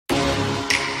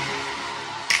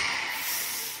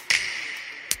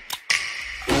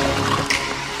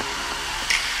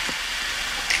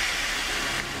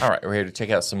All right, we're here to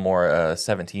check out some more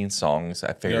 17 songs.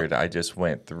 I figured I just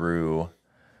went through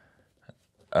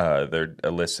a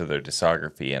list of their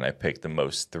discography, and I picked the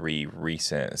most 3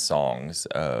 recent songs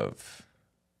of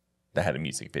that had a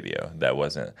music video. That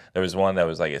wasn't. There was one that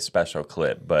was like a special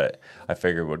clip, but I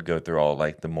figured would go through all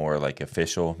like the more like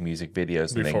official music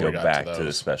videos and then go back to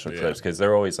the special clips because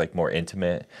they're always like more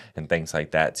intimate and things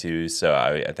like that too. So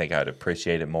I think I'd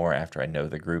appreciate it more after I know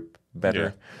the group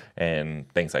better and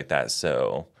things like that.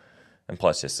 So, and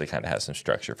plus just to kind of have some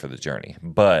structure for the journey.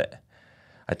 But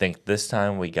I think this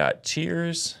time we got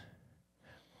Cheers,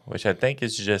 which I think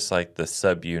is just like the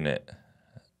subunit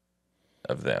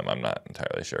of them. I'm not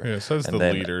entirely sure. Yeah, it says and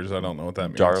the leaders. I don't know what that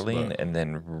means. Darling, and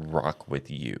then Rock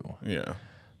With You. Yeah.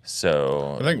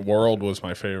 So I think World was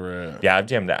my favorite. Yeah, I've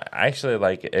jammed that. Actually,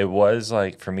 like it was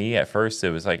like for me at first,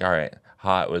 it was like, all right,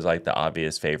 Hot was like the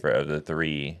obvious favorite of the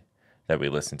 3 that we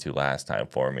listened to last time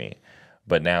for me.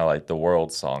 But now, like the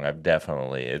World song,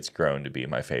 it's grown to be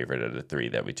my favorite of the 3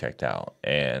 that we checked out.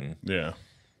 And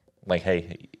like,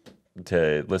 hey,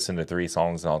 to listen to 3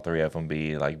 songs and all 3 of them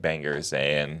be like bangers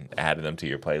and adding them to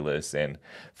your playlist and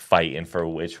fighting for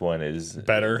which one is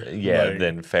better,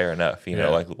 then fair enough. You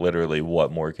know, like literally,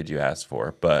 what more could you ask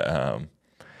for? But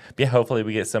yeah, hopefully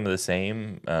we get some of the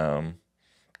same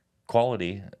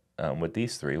quality with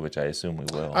these 3, which I assume we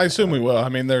will. I assume we will. I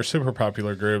mean, they're super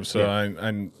popular groups, so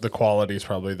and the quality's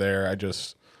probably there.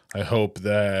 I hope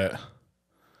that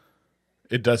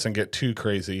it doesn't get too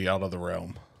crazy out of the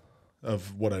realm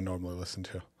of what I normally listen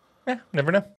to. Yeah,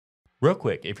 never know. Real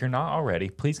quick, if you're not already,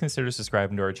 please consider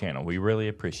subscribing to our channel. We really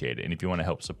appreciate it. And if you want to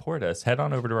help support us, head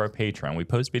on over to our Patreon. We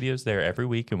post videos there every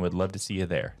week and would love to see you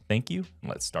there. Thank you, and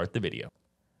let's start the video.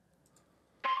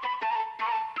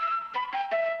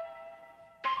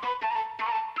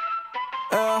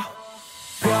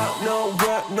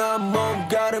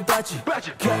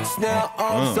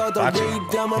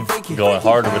 Going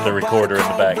harder with the recorder in the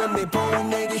back.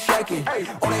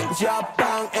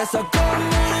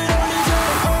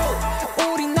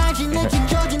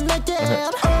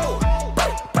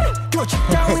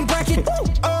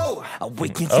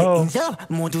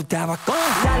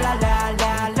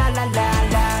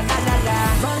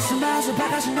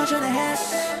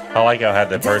 I like how I had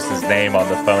the person's name on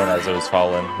the phone as it was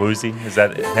falling. Woozy, is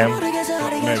that him?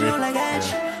 Maybe.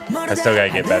 Yeah. I still gotta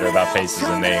get better about faces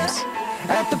and names.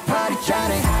 At the party,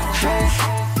 Johnny.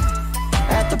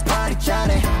 At the party,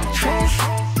 Johnny.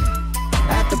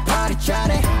 At the party,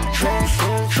 Johnny.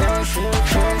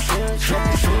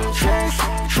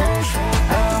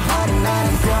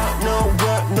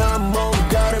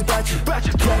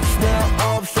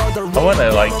 I want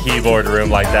a like keyboard room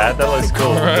like that. That looks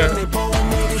cool.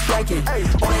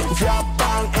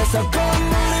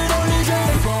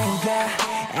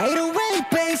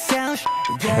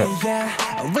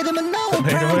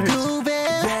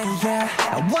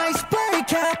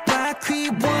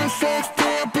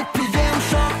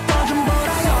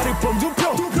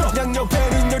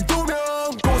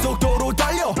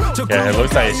 Yeah, it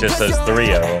looks like it's just those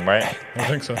 3 of them, right? I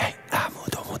think so.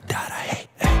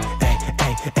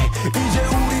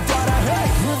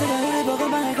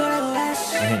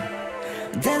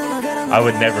 I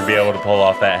would never be able to pull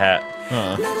off that hat.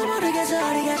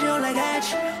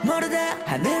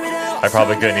 I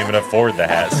probably couldn't even afford the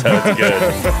hat, so it's good.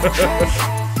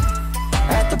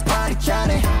 At the party,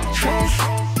 Johnny.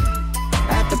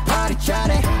 At the party,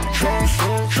 Johnny.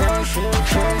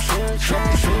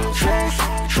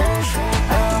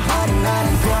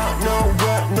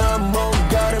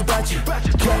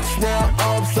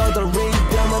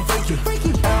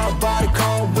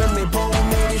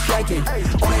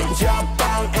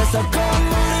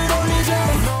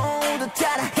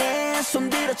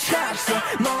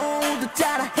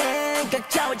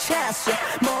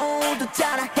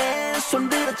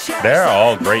 They're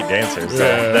all great dancers. So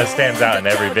that stands out in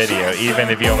every video, even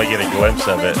if you only get a glimpse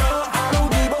of it.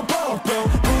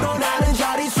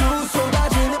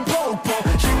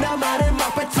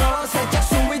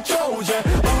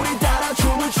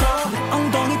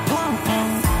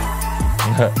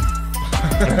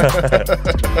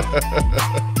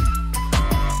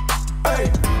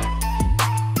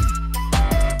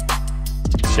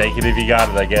 Shake it if you got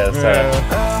it, I guess.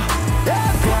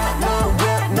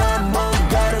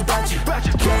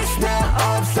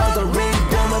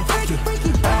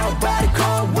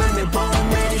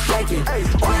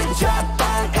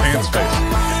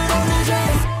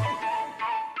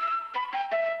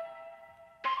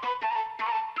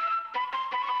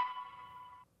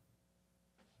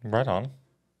 Right on.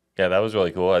 Yeah, that was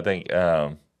really cool. I think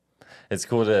it's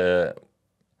cool to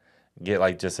get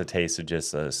like just a taste of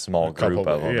just a small group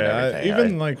Couple, of them. yeah, and everything.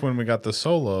 even like when we got the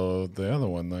solo, the other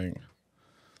one, like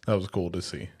that was cool to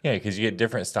see. Yeah, because you get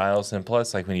different styles, and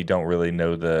plus, like when you don't really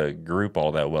know the group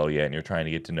all that well yet, and you're trying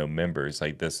to get to know members,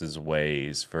 like this is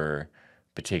ways for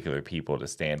particular people to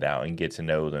stand out and get to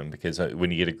know them. Because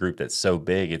when you get a group that's so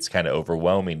big, it's kind of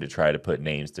overwhelming to try to put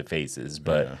names to faces.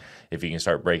 But if you can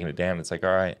start breaking it down, it's like,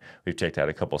 all right, we've checked out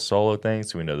a couple solo things,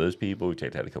 so we know those people. We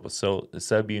checked out a couple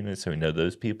subunits, so we know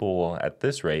those people. Well, at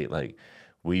this rate, like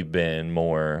we've been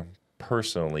more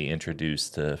personally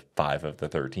introduced to 5 of the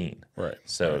 13, Right?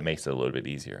 So it makes it a little bit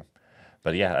easier.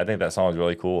 But yeah, I think that song is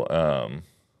really cool.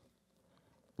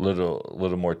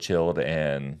 Little more chilled,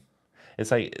 and it's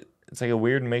like a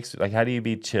weird mix. Like, how do you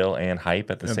be chill and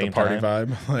hype at the same party time?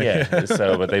 vibe. Like, Yeah.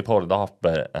 So, but they pulled it off.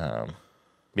 But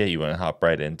yeah, you want to hop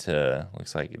right into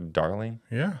looks like Darling.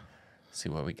 yeah. See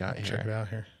what we got Check it here. out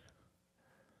here.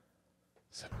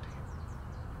 17.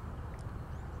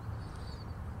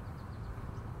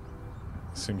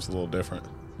 Seems a little different.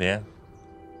 Yeah.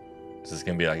 Is this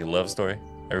gonna be like a love story?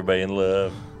 Everybody in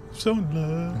love. So in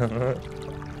love.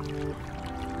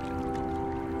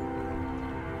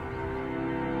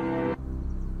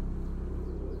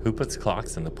 Who puts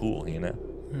clocks in the pool? You know.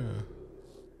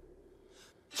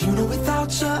 You know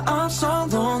without you I'm so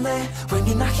lonely. When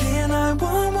you're not here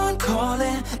 911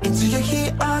 calling. Into your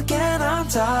heat again I'm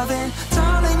diving.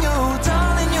 Darling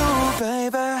you,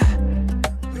 baby.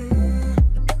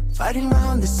 Fighting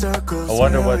round the circles. I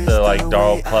wonder what the like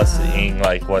Darl+ing,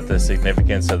 like what the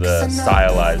significance of the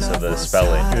stylized of the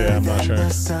spelling. Yeah, I'm not sure.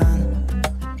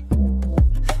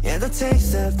 Yeah, the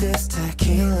taste of this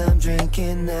tequila I'm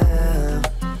drinking now.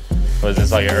 Was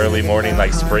this like an early morning,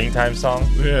 like springtime song?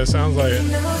 Yeah, it sounds like it.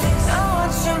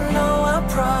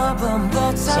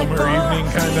 Summer evening,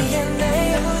 kinda.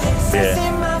 Yeah.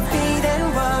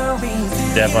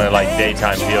 Definitely like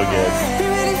daytime feel good.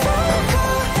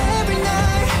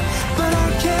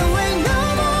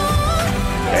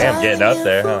 Damn, getting up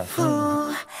there,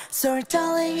 huh? Sorry,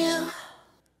 darling,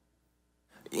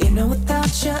 you know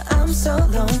without you I'm so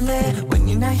lonely. When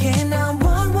you're not here now,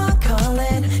 one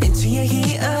calling. Into your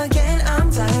heat again, I'm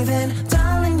diving.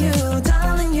 Darling, you,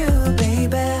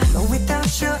 baby. No,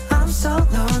 without you I'm so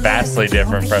lonely. Vastly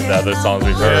different from the other songs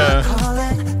we've heard.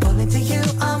 Falling to you,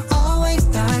 I'm always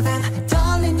diving.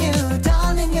 Darling, you,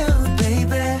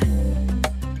 baby.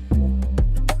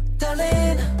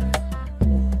 Darling,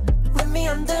 with me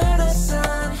under the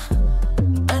sun.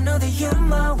 I know that you're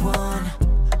my one.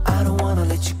 I don't wanna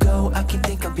let you go. I can't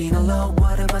think of being alone.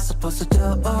 What am I supposed to do?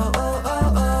 And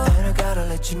I gotta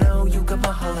let you know you got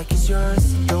my heart like it's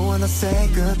yours. Don't wanna say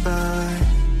goodbye.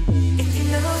 If you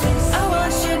know this, I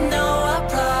want you to know a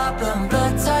problem.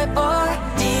 Blood type or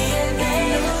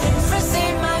DNA. First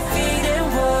in my feet and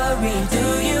worry. Do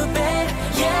you bet?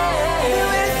 Yeah. You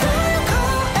will find a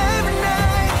call every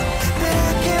night, but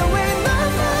I can't wait no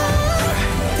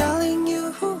more. Darling, you.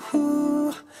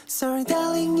 Sorry,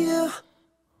 darling, you.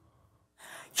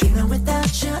 You know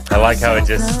without you, I like how it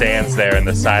just stands there in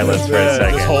the silence for a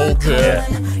second. Just holds it. Yeah.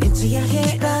 Into your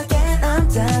head again, I'm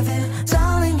diving.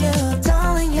 Darling,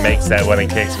 you. Makes that when it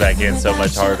kicks back in so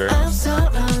much harder. I'm so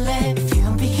lonely. If you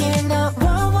don't be here now,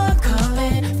 one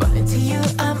calling. Falling to you,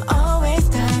 I'm always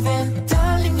diving.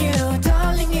 Darling, you.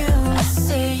 I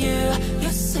see you, you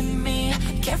see me.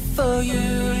 Care for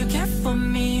you, you care for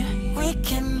me. We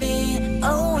can be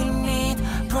all we need.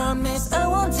 Promise I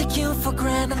won't take you for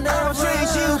granted. I'll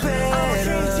treat you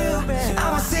better.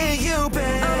 I'll see you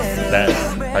better. That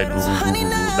like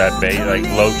that bass, like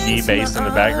low key bass in the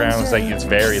background. It's like it's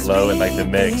very low in like the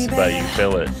mix, but you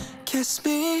feel it. Kiss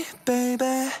me,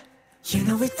 baby. You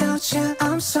know without you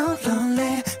I'm so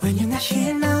lonely. When you're not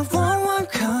here now, one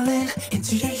calling.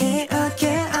 Into your head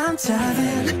again, I'm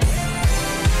diving.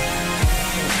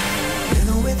 You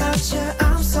know without you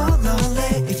I'm so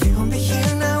lonely. If you won't be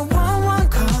here now, one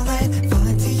calling.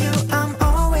 Falling to you, I'm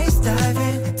always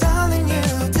diving. Darling,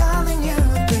 you,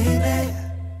 baby.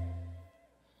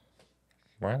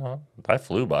 Right on. That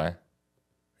flew by.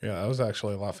 Yeah, that was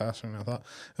actually a lot faster than I thought.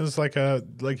 It was like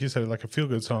you said, like a feel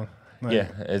good song. Like, Yeah,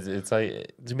 it's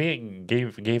like to me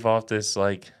it gave off this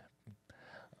like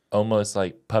almost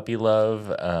like puppy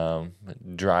love,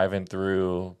 driving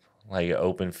through like an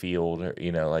open field, or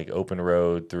like open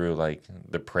road through like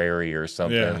the prairie or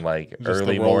something, Yeah, like just the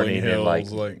early rolling morning in like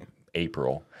hills,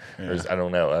 April. Yeah. I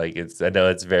don't know, like I know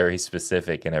it's very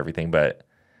specific and everything, but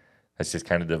that's just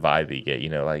kind of the vibe that you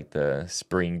get, like the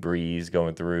spring breeze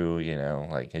going through,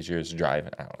 like as you're just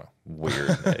driving. I don't know, weird.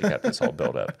 It got this all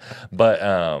built up, but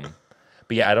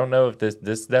yeah, I don't know if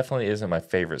this definitely isn't my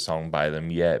favorite song by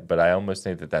them yet, but I almost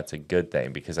think that that's a good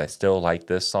thing because I still like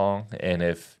this song, and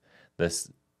if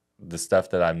the stuff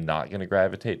that I'm not going to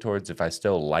gravitate towards, if I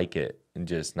still like it and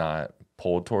just not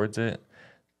pulled towards it,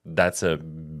 that's a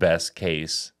best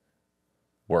case,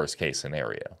 worst case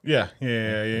scenario. Yeah.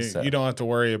 So- You don't have to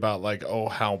worry about like, oh,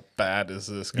 how bad is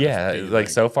this gonna Yeah, be? like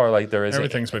so far, like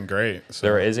everything's been great. So.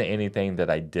 there isn't anything that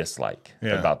I dislike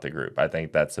Yeah. about the group. I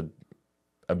think that's a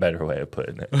better way of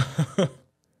putting it.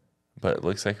 But it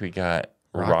looks like we got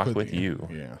Rock with You.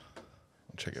 Yeah.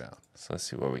 Check it out. So let's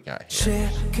see what we got here.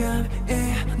 Because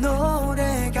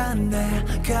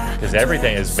Because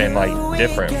everything has been like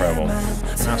different from him.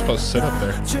 You're not supposed to sit up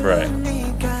there. Right. He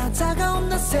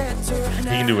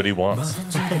can do what he wants.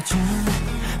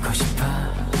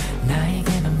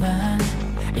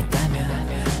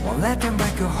 Let them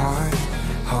break your heart.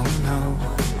 Oh no.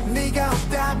 네가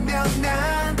없다면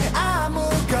난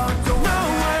아무것도 No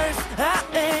words, I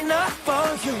ain't not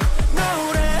for you.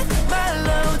 노래 말로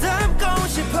담고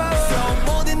싶어. So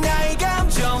모든 나의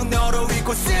감정 너로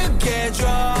읽고 쓰게 해줘.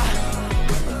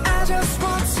 I just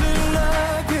want to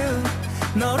love you.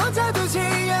 널 혼자 두지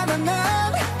않아 난.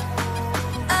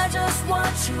 I just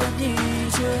want you, I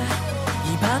need you.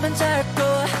 이 밤은 짧고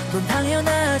넌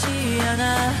당연하지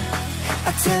않아.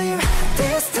 I tell you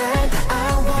this time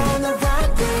I wanna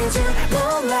rock with you.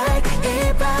 Moonlight,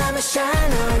 이 밤에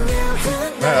shine on you.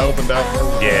 That opened up.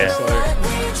 Yeah. It's like,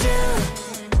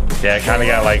 Yeah, it kind of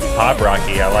got like pop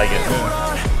rocky. I like it.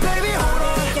 Baby, hold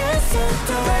on. Yes,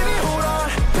 baby, hold on.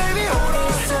 Baby, hold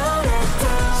on.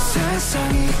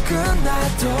 세상이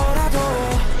끝나더라도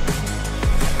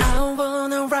I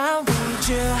wanna rock with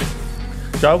you.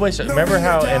 So I wish, remember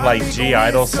how in like G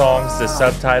Idol songs, the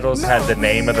subtitles had the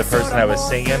name of the person that was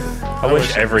singing? I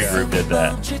wish every group did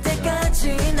that.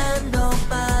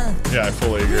 yeah, I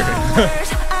fully agree.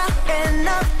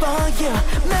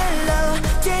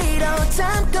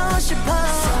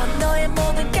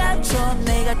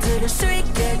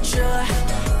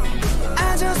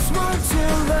 I just want to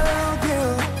love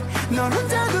you. 널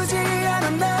혼자 두지 않아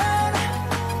난.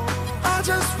 I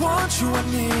just want you, I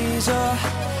need you.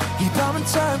 이 밤은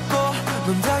짧고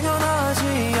넌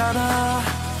당연하지 않아. I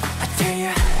tell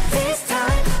you this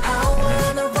time I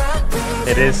wanna rock with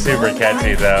you. It is super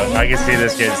catchy though. I can see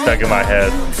this getting stuck in my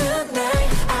head. Tonight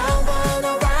I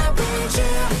wanna rock with you.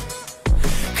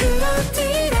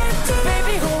 그렇디랬죠.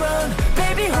 Baby hold on,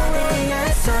 baby hold on.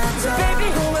 Yes I do. Baby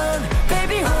hold on,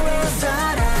 baby hold on.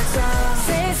 사라져.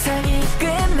 세상이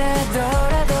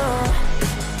끝나더라도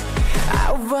I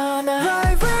wanna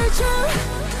ride with you.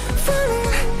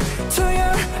 Falling to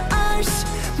your eyes.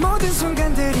 모든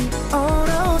순간들이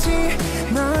오로지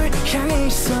널 향해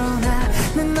있어.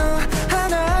 나는 너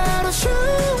하나로 춤.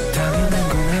 당연한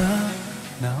거야.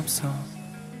 나 없어.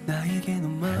 나에게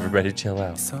너만 Everybody chill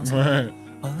out. 있어서. Right.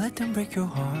 I'll let them break your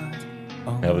heart.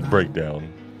 Oh, Now the breakdown.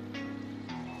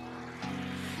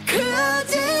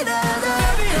 그렇지라도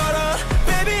Baby hold on,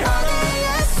 baby hold on.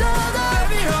 Yes I do.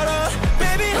 Baby hold on,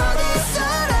 baby hold on.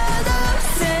 서라도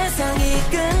세상이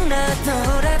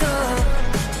끝나더라도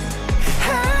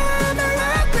I wanna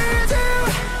rock with you.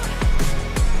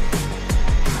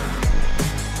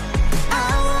 I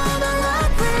wanna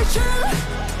rock with you.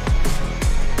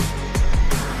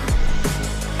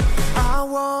 I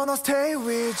wanna stay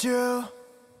with you.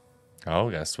 Oh,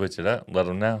 we gotta switch it up. Let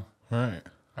them know. Right.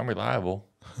 I'm reliable.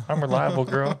 I'm reliable,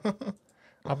 girl.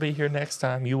 I'll be here next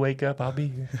time. You wake up, I'll be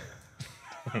here.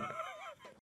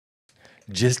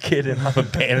 Just kidding. I'm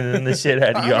abandoning the shit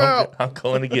out of you. I'm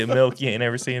going to get milk. You ain't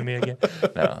never seeing me again.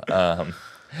 No.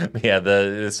 But yeah,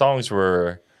 the songs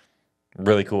were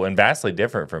really cool and vastly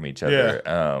different from each other.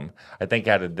 I think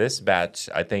out of this batch,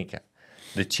 I think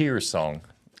the Cheers song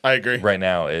I agree. right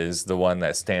now is the one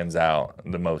that stands out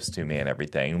the most to me and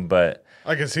everything. But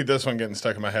I can see this one getting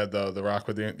stuck in my head though. The Rock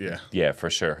with You. Yeah. yeah, for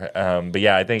sure. But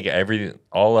yeah, I think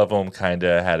all of them kind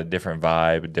of had a different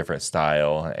vibe, a different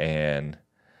style, and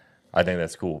I think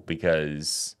that's cool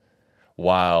because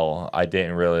while I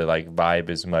didn't really like vibe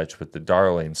as much with the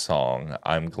Darling song,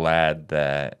 I'm glad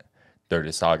that their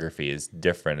discography is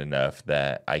different enough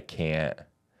that I can't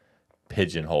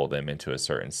pigeonhole them into a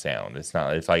certain sound. It's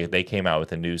like if they came out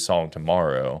with a new song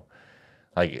tomorrow,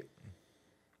 like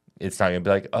it's not gonna be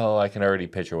like, oh, I can already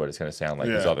picture what it's gonna sound like.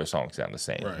 These Yeah. other songs sound the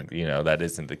same. Right. You know, that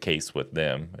isn't the case with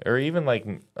them, or even like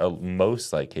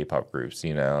most like K-pop groups.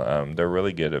 You know, they're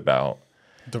really good about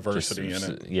Diversity in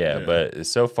it. Yeah, but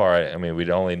so far, I mean, we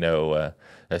only know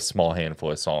a small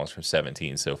handful of songs from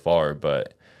 17 so far,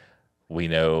 but we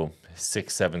know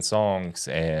 6-7 songs,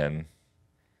 and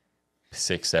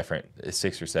six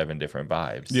or seven different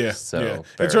vibes. Yeah, so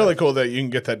it's really cool that you can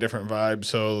get that different vibe.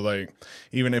 So like,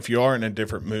 even if you are in a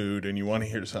different mood and you want to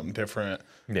hear something different,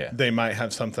 they might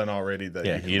have something already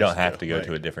that you don't have to go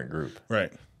to a different group,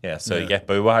 right? Yeah, so but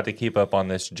we'll have to keep up on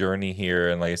this journey here.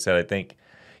 And like I said, I think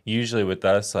usually with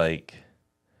us, like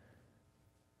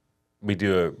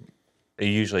it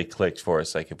usually clicks for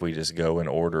us. Like if we just go in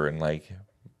order and like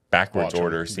backwards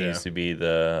order seems to be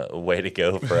the way to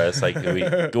go for us. Like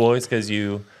it's because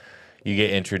you get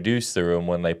introduced through them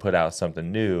when they put out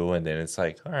something new, and then it's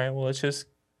like, all right, well, let's just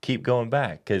keep going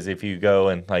back. Because if you go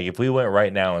and like if we went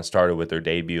right now and started with their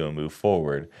debut and move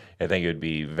forward, I think it would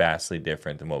be vastly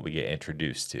different than what we get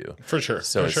introduced to. For sure.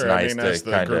 So it's nice I mean, as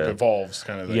the group evolves,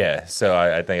 kind of thing. Yeah. So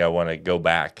I think I want to go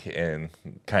back and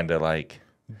kind of like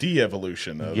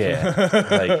de-evolution of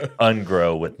like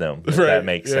ungrow with them, if that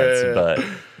makes sense. But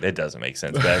it doesn't make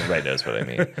sense, but everybody knows what I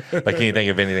mean. But can you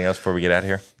think of anything else before we get out of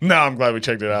here? No, I'm glad we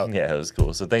checked it out. Yeah, it was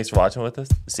cool. So thanks for watching with us.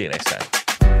 See you next time.